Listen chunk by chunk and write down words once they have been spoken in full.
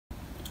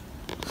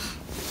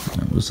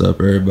What's up,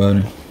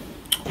 everybody?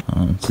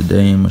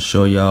 Today I'm gonna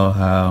show y'all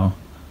how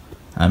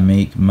I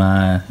make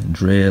my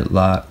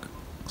dreadlock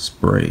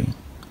spray.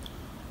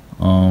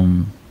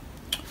 And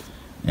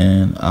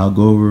I'll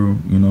go over,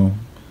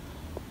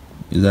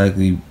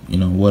 exactly,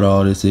 what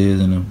all this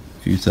is in a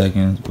few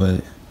seconds,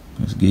 but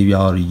let's give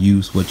y'all the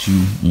use, what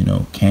you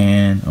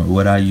can, or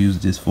what I use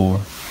this for.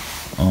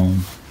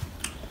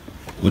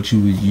 What you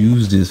would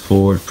use this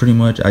for, pretty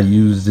much I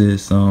use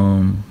this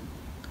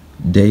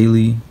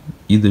daily,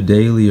 either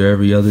daily or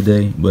every other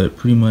day, but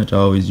pretty much I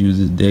always use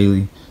this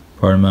daily,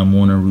 part of my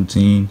morning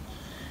routine.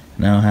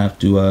 Now I have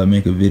to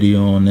make a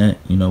video on that,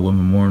 what my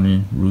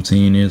morning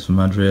routine is for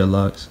my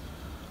dreadlocks.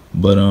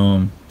 But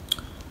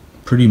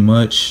pretty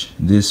much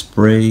this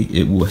spray,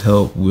 it will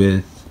help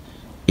with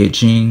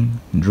itching,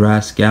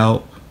 dry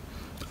scalp.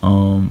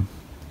 I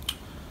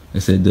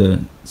said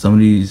some of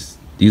these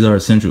are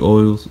essential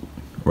oils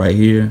right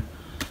here.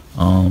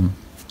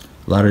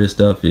 A lot of this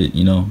stuff, it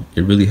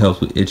really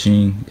helps with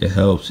itching. It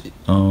helps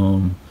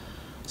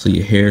so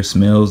your hair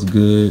smells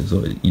good,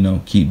 so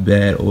keep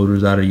bad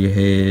odors out of your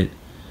head.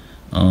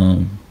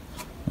 Like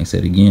I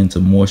said again, to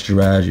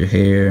moisturize your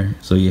hair,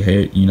 so your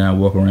hair, you're not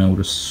walking around with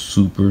a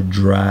super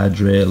dry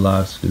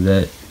dreadlocks, because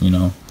that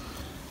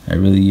that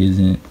really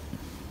isn't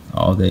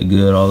all that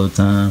good all the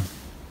time.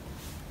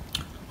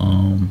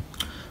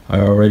 I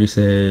already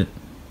said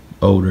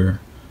odor,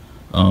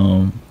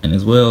 and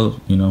as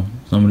well,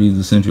 some of these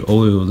essential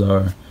oils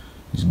are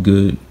just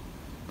good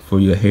for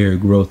your hair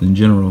growth in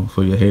general,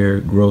 for your hair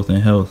growth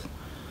and health.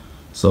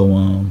 So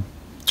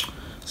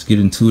let's get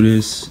into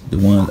this, the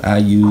ones I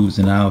use,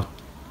 and I'll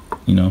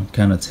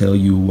kind of tell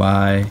you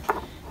why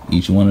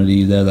each one of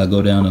these as I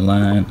go down the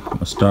line. I'm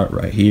gonna start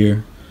right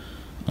here.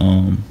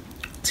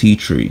 Tea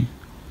tree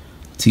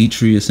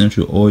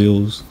essential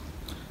oils.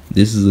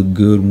 This is a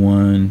good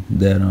one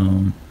that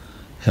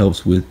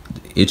helps with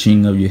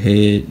itching of your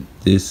head.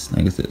 This,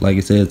 like I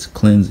said, it's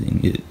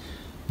cleansing. It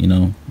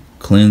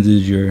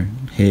cleanses your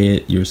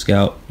head, your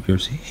scalp, your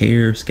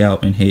hair,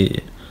 scalp, and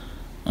head.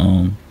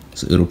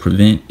 So it'll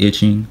prevent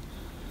itching,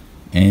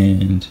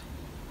 and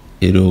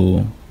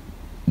it'll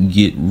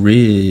get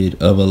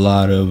rid of a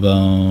lot of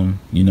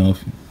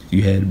if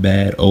you had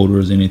bad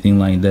odors, anything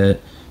like that.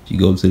 If you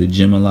go to the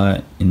gym a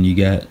lot and you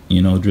got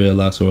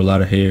dreadlocks or a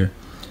lot of hair,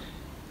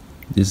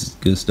 this is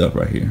good stuff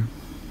right here.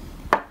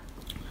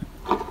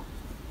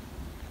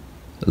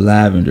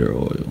 Lavender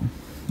oil.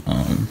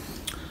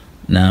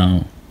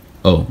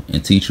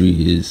 And tea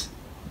tree is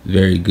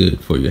very good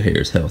for your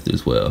hair's health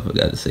as well. I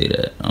forgot to say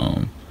that.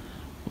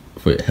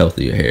 For the health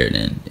of your hair,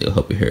 then it'll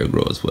help your hair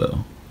grow as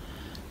well.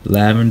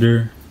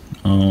 Lavender,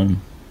 I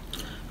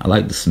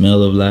like the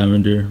smell of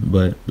lavender,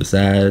 but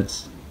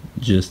besides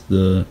just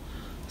the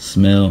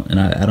smell, and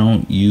I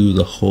don't use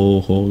a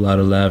whole lot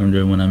of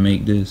lavender when I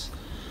make this,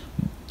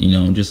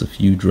 just a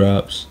few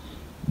drops.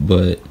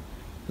 But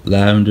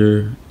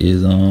lavender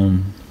is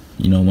one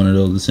of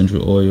those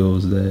essential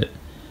oils that,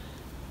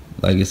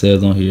 like it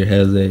says on here,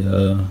 has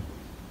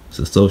it's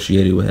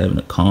associated with having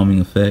a calming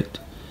effect.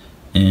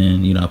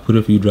 And I put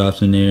a few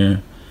drops in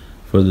there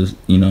for the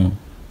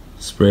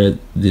spread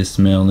this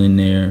smell in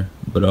there,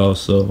 but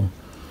also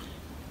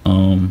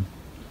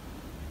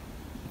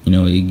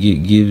it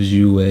gives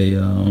you a I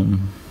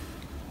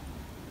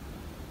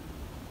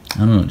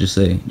don't know, just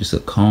a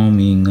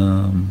calming.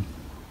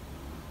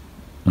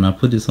 When I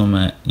put this on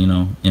my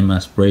in my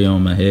spray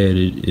on my head,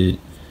 it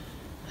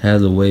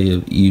has a way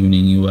of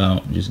evening you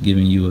out, just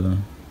giving you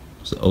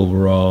just an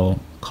overall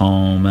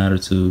calm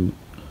attitude.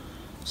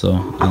 So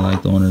I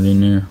like throwing it in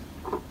there.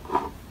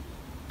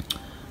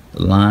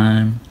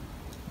 Lime,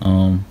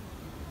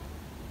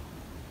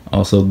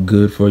 also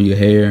good for your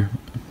hair,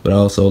 but I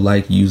also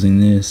like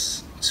using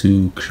this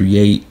to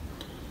create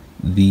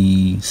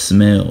the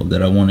smell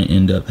that I want to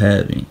end up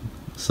having.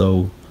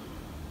 So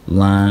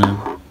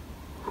lime,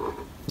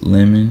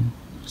 lemon,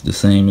 it's the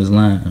same as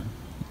lime.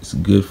 It's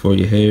good for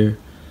your hair,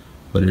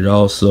 but it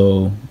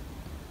also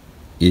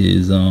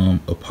is a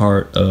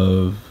part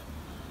of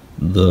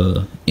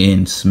the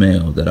end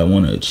smell that I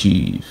want to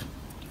achieve.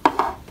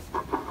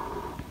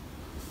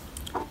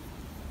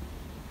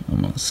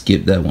 I'm gonna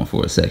skip that one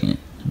for a second.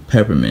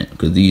 Peppermint,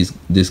 because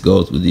this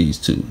goes with these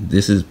two.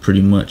 This is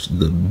pretty much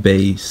the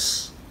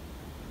base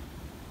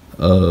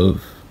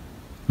of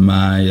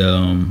my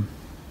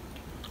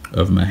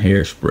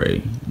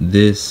hairspray.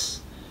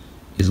 This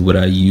is what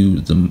I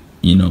use the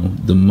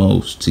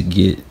most to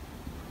get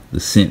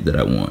the scent that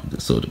I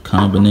want. So the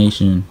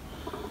combination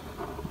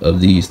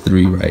of these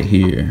three right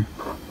here,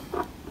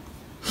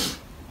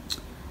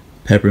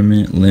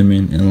 peppermint,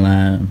 lemon, and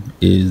lime,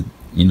 is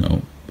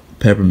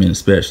peppermint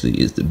especially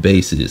is the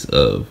basis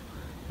of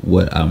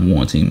what I'm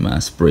wanting my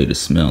spray to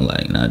smell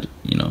like. And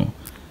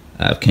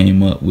I've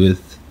came up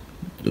with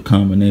the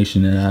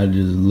combination that I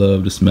just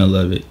love the smell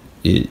of it.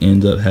 It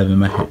ends up having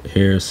my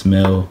hair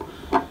smell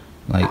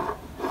like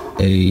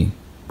a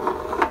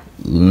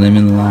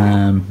lemon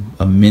lime,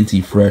 a minty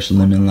fresh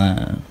lemon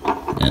lime,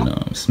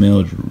 and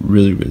smells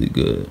really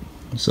good.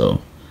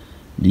 So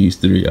these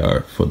three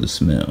are for the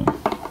smell.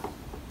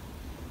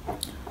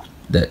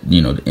 that,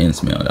 you know, the end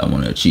smell that I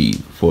want to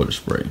achieve for the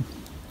spray.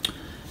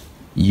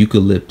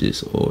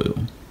 Eucalyptus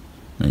oil.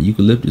 Now,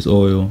 eucalyptus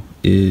oil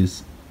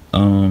is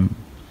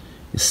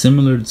it's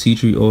similar to tea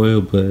tree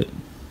oil, but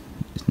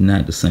it's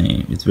not the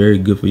same. It's very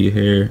good for your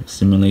hair,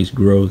 stimulates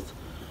growth,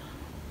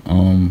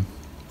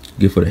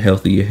 good for the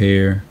health of your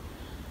hair.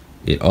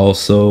 It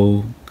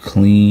also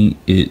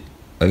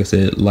like I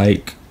said,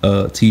 like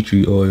tea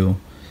tree oil,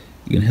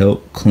 it can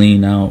help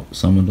clean out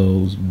some of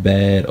those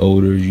bad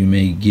odors you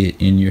may get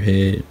in your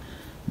head.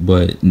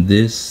 But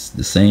this,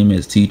 the same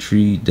as tea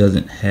tree,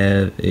 doesn't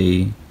have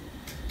a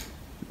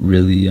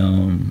really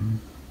I'm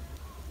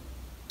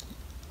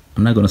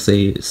not gonna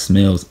say it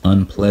smells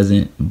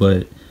unpleasant,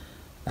 but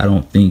I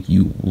don't think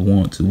you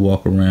want to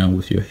walk around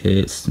with your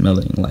head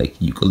smelling like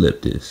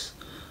eucalyptus.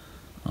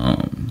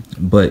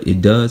 But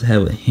it does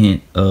have a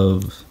hint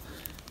of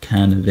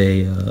kind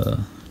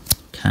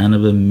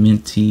of a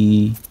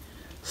minty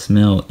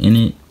smell in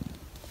it.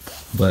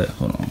 But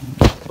hold on,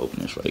 let's open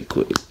this right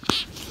quick.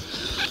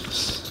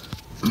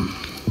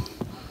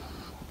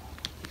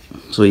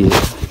 So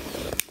yeah,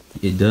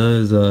 it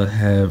does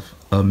have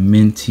a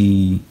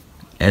minty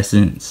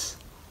essence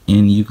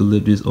in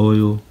eucalyptus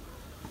oil,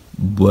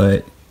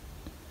 but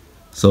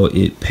so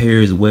it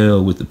pairs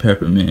well with the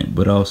peppermint,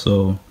 but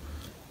also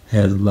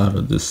has a lot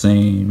of the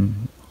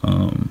same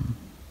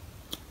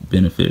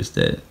benefits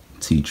that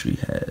tea tree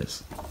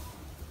has.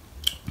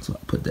 So I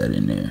put that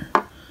in there.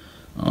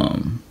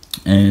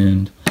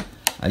 And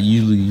I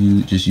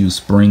usually just use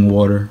spring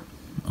water.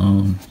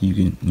 You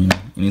can, you know,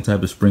 any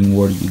type of spring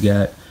water you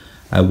got.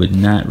 I would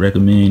not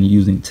recommend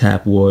using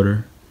tap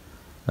water.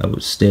 I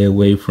would stay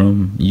away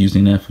from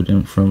using that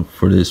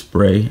for this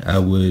spray. I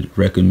would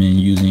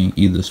recommend using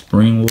either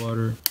spring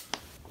water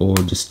or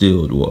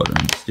distilled water.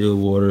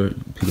 Distilled water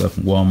you pick up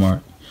from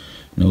Walmart.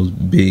 And those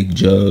big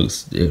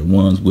jugs, they're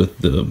ones with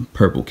the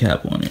purple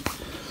cap on it.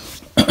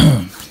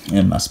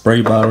 And my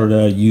spray bottle that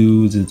I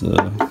use is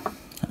I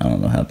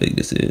don't know how big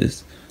this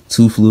is,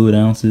 2 fluid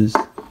ounces.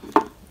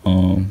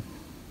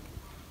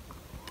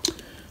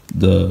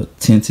 The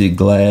tinted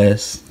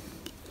glass.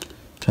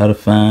 Try to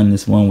find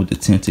this one with the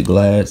tinted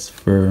glass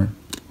for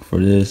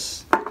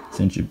this,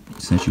 since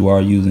you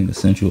are using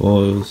essential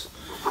oils.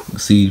 You can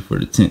see for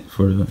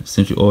the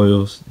essential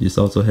oils, this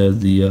also has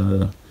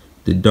the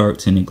dark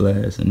tinted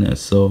glass, and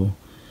that's so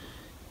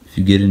if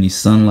you get any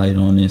sunlight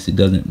on this, it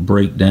doesn't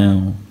break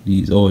down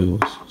these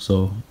oils.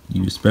 So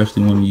you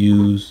especially want to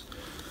use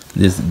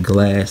this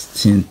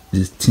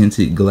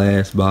tinted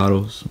glass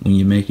bottles when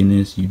you're making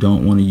this. You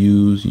don't want to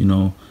use, you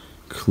know,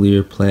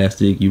 clear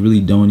plastic. You really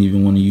don't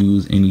even want to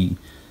use any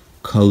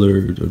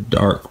colored or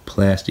dark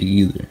plastic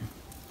either,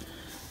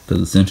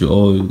 because essential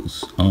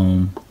oils,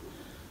 you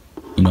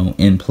know,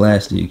 in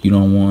plastic, you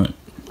don't want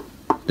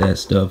that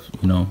stuff,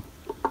 you know,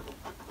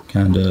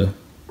 kind of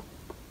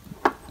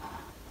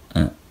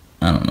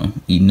I don't know,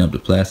 eating up the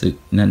plastic.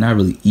 Not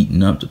really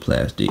eating up the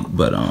plastic,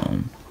 but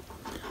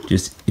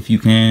just if you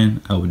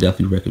can, I would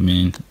definitely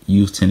recommend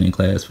use tinted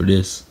glass for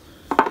this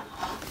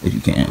if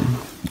you can.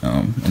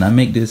 And I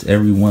make this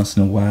every once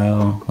in a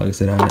while. Like I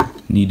said, I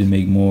need to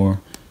make more.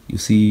 You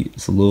see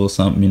it's a little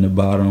something in the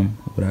bottom.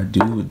 What I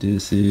do with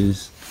this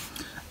is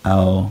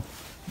I'll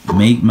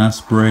make my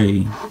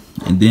spray,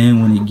 and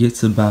then when it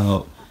gets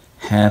about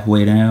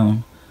halfway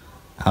down,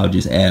 I'll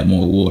just add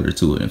more water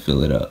to it and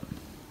fill it up.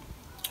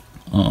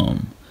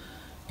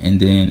 And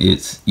then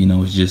it's, you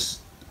know, it's just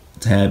a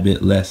tad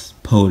bit less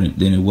potent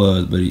than it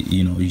was, but it,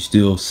 you know, you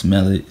still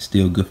smell it. It's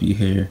still good for your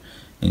hair.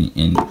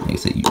 And like I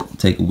said, you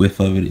take a whiff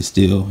of it, it's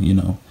still, you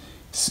know,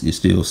 it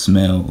still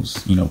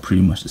smells, you know,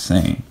 pretty much the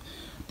same.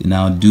 Then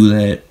I'll do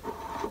that,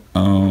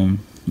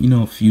 you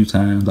know, a few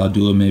times. I'll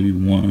do it maybe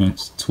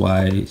once,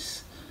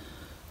 twice,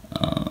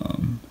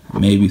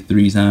 maybe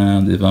 3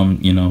 times if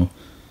I'm, you know,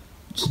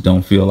 just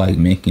don't feel like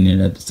making it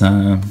at the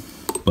time.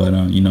 But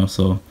you know,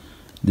 so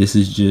this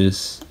is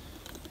just,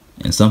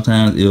 and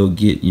sometimes it'll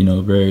get, you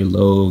know, very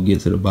low, get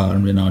to the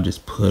bottom, and I'll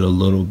just put a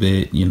little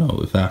bit, you know,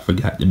 if I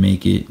forgot to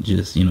make it,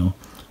 just, you know,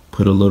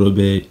 put a little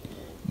bit,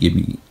 give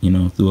me, you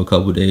know, through a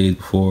couple days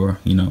before,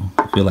 you know,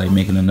 I feel like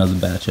making another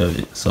batch of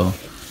it. So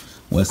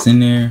what's in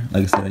there,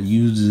 like I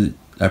said,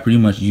 I pretty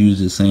much use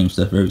the same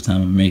stuff every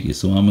time I make it.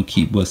 So I'm gonna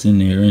keep what's in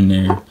there, and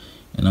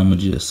I'm gonna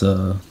just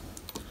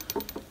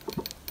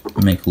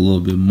make a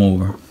little bit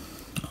more.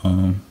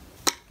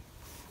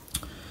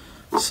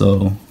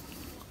 So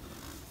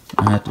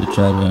I have to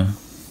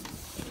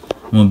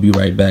I'm gonna be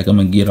right back. I'm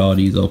gonna get all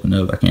these opened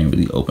up. I can't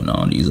really open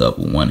all these up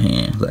with one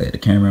hand, so I got the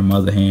camera in my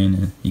other hand,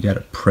 and you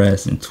gotta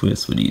press and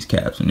twist with these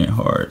caps, and they're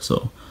hard.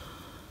 So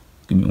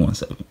give me 1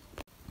 second.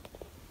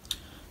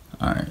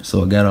 Alright,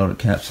 so I got all the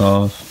caps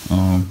off.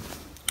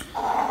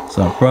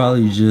 So I'll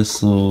probably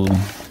just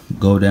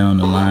go down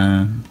the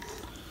line,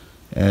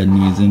 adding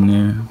these in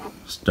there,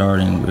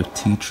 starting with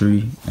tea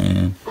tree.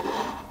 And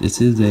this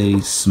is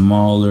a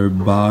smaller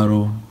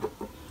bottle.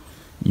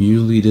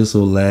 Usually this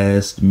will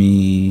last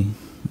me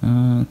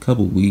a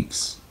couple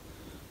weeks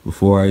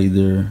before I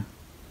either,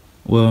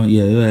 well,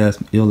 yeah,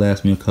 it'll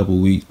last me a couple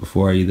weeks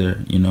before I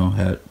either, you know,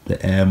 have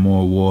to add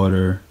more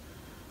water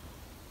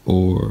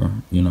or,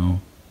 you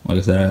know, like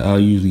I said, I'll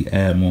usually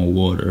add more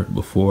water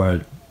before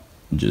I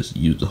just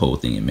use the whole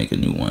thing and make a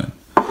new one.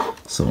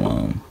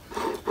 So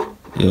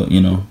it'll,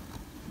 you know,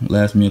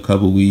 last me a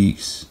couple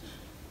weeks.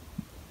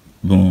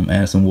 Boom,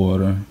 add some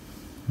water.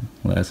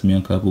 Last me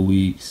a couple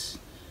weeks.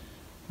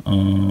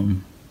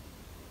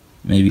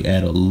 Maybe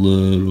add a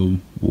little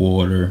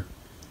water.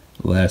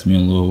 Last me a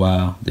little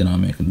while. Then I'll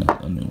make a new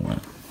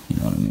one. You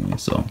know what I mean?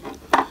 So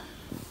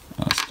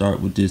I'll start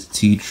with this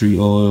tea tree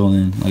oil,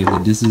 and like I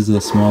said, this is a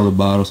smaller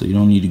bottle, so you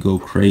don't need to go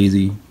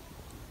crazy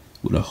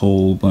with a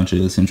whole bunch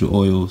of essential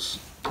oils.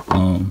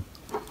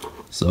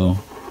 So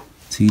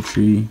tea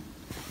tree.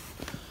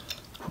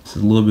 It's a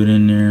little bit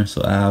in there,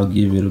 so I'll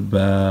give it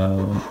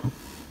about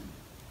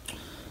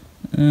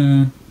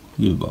 4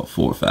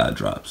 or 5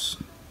 drops.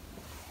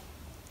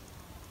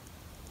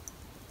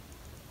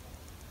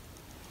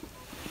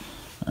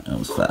 Alright, that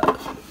was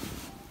 5.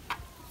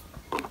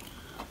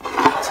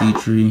 Tea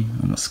tree.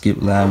 I'm gonna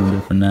skip lavender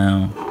for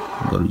now.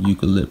 Go to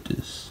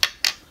eucalyptus.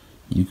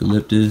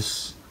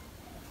 Eucalyptus.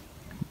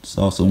 It's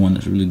also one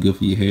that's really good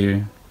for your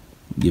hair.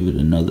 Give it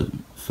another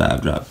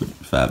 5 drops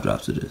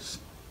of this.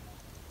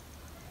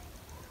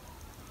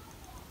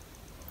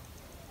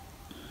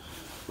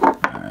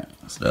 Alright,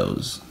 so that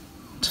was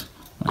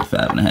like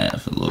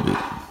 5.5. A little bit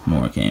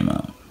more came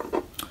out.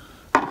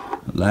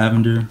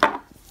 Lavender,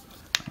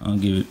 I'll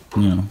give it,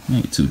 you know,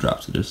 maybe 2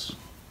 drops of this.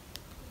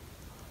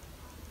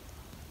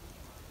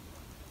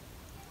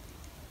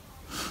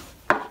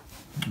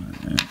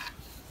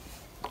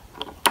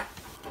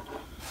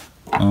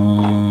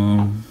 Alright.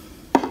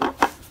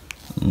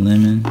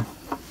 Lemon.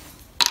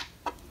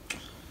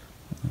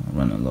 I'm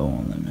running low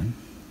on lemon.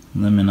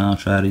 Lemon, I'll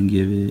try to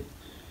give it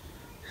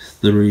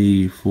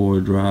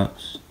 3-4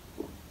 drops.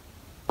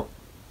 I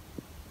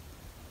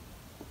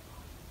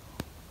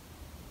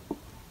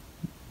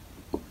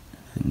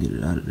can get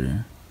it out of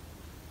there.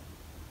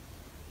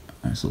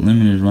 Alright, so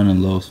lemon is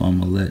running low, so I'm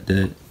gonna let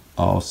that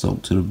all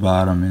soak to the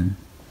bottom and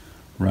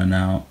run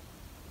out.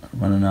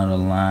 Running out of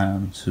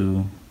lime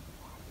too.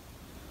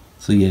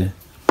 So yeah,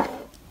 I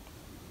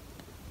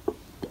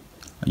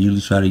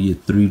usually try to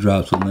get 3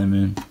 drops of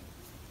lemon,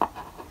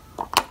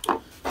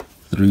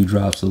 3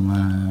 drops of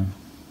lime,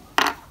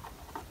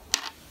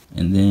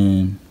 and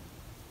then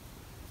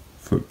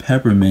for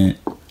peppermint,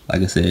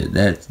 like I said,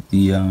 that's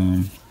the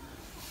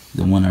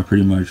one I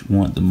pretty much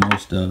want the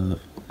most of.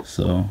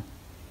 So,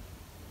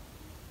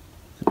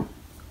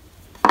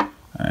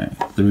 alright,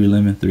 3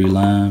 lemon, 3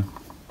 lime,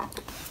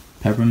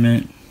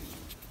 peppermint.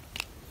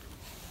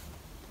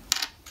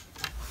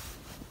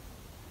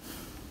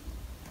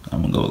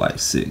 I'm gonna go like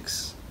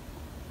 6.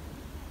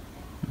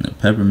 And the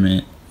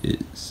peppermint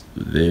is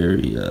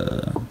very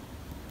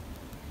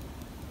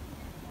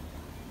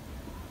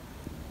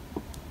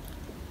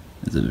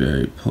it's a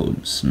very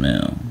potent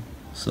smell.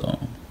 So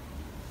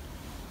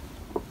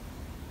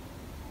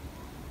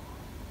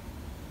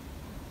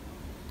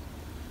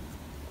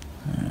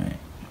alright.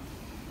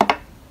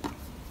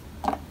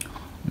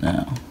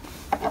 Now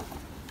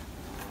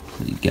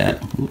so you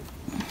got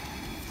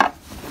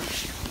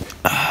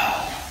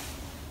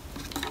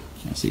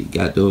so you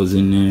got those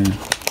in there.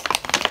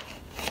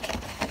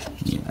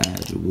 You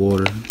add your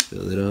water,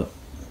 fill it up.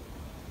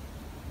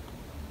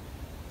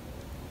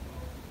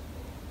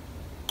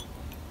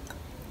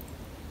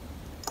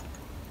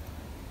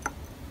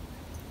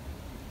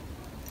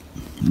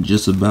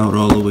 Just about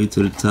all the way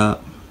to the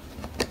top.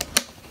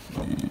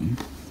 And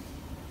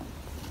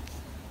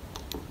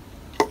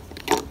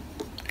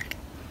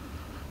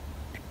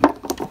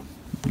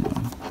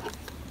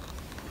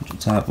put your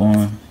top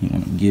on. You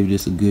want to give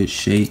this a good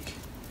shake.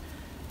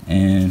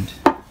 And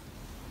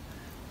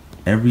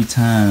every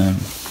time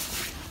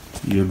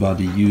you're about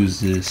to use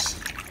this,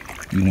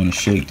 you want to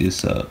shake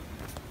this up.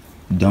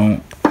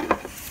 Don't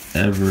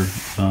ever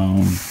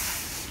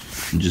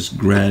just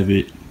grab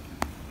it,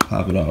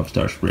 pop it off,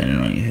 start spraying it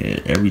on your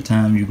head. Every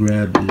time you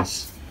grab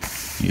this,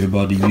 you're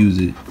about to use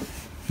it,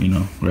 you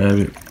know, grab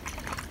it,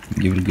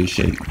 give it a good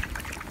shake,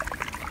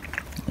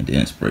 and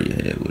then spray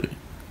your head with it.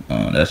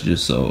 That's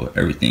just so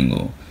everything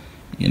will,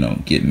 you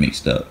know, get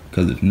mixed up.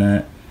 Because if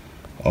not,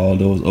 all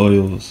those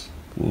oils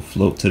will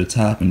float to the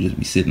top and just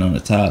be sitting on the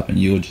top, and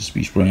you'll just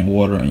be spraying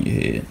water on your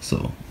head.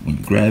 So when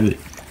you grab it,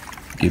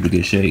 give it a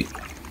good shake,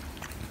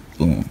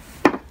 boom,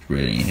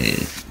 spray it in your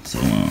head. So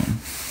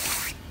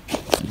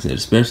like I said,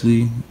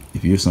 especially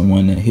if you're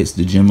someone that hits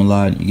the gym a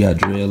lot, you got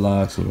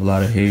dreadlocks or a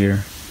lot of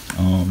hair,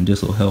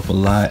 this will help a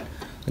lot.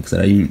 Like I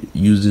said, I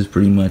use this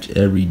pretty much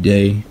every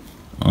day,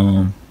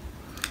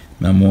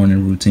 my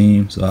morning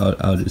routine. So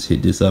I'll just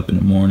hit this up in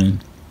the morning.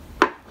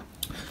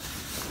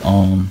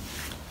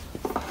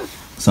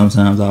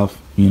 Sometimes I'll,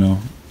 you know,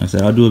 like I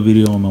said, I'll do a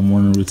video on my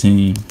morning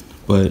routine,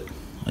 but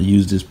I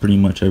use this pretty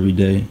much every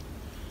day,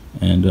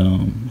 and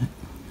it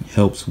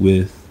helps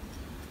with,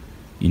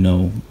 you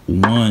know,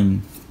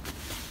 one,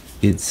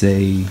 it's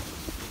a,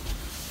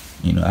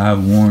 you know,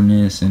 I've worn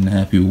this and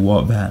have people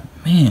walk by,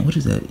 man, what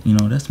is that? You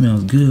know, that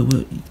smells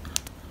good.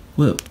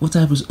 What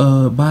type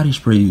of body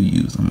spray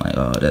you use? I'm like,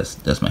 oh,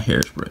 that's my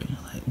hairspray.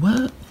 Like,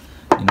 what?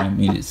 You know what I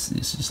mean? It's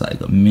just like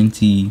a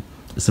minty,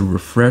 it's a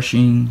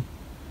refreshing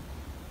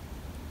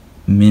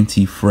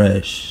minty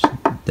fresh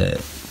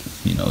that,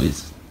 you know,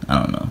 it's,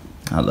 I don't know,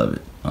 I love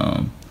it.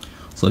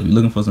 So if you're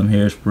looking for some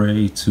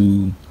hairspray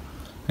to,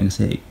 like I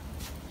say,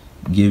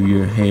 give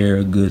your hair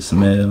a good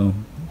smell,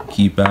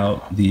 keep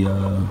out the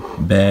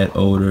bad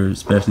odor,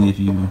 especially if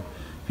you're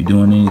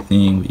doing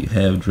anything where you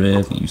have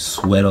dreads and you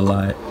sweat a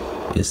lot,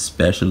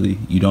 especially,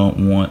 you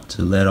don't want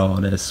to let all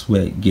that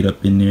sweat get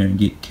up in there and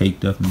get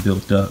caked up and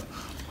built up.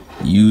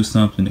 Use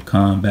something to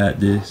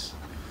combat this,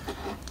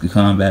 to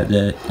combat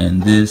that.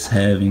 And this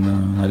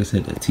having like I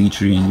said, the tea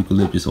tree and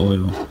eucalyptus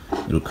oil,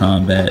 it'll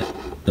combat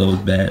those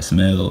bad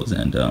smells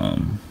and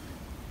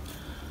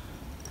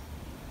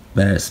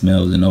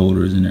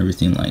odors and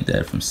everything like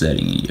that from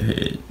setting in your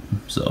head.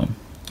 So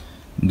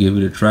give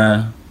it a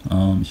try.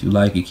 If you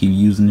like it, keep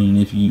using it. And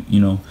if you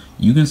know,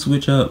 you can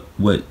switch up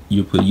what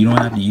you put. You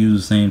don't have to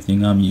use the same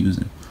thing I'm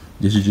using.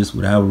 This is just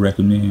what I would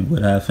recommend,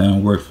 what I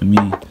found worked for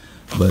me.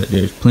 But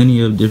there's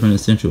plenty of different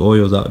essential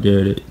oils out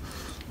there that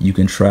you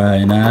can try,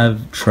 and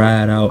I've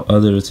tried out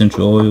other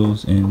essential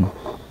oils, and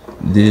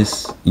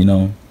this, you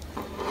know,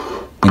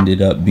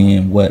 ended up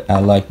being what I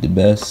like the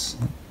best.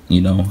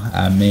 You know,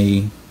 I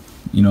may,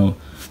 you know,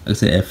 like I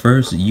said, at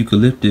first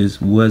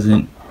eucalyptus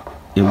wasn't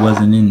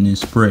in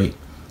this spray.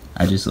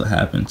 I just so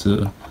happened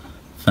to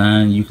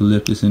find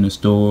eucalyptus in the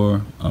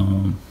store.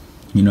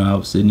 You know, I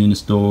was sitting in the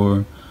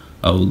store,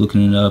 I was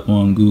looking it up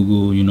on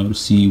Google, you know, to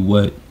see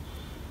what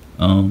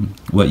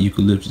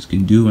eucalyptus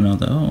can do, and I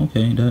was like, oh,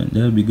 okay, that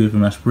would be good for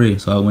my spray.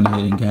 So I went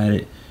ahead and got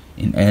it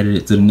and added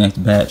it to the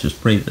next batch of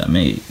spray that I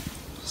made.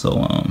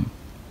 So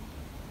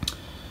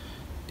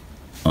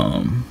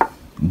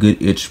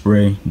good itch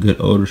spray, good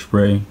odor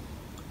spray.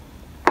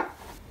 If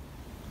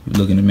you're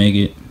looking to make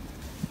it,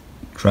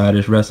 try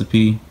this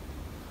recipe,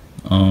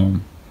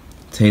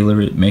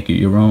 tailor it, make it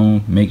your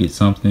own, make it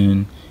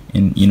something.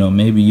 And you know,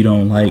 maybe you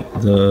don't like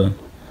the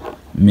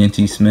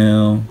minty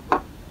smell,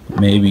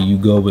 maybe you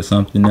go with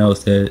something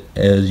else that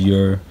as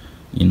your,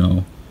 you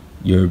know,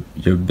 your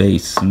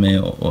base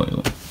smell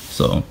oil.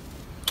 So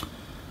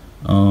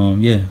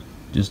yeah,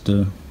 just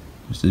a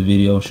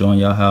video showing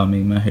y'all how I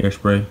make my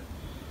hairspray.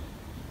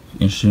 If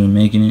you're interested in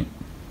making it,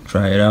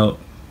 try it out.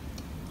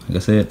 Like I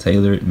said,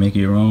 tailor it, make it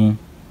your own.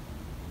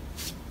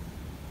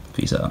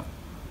 Peace out.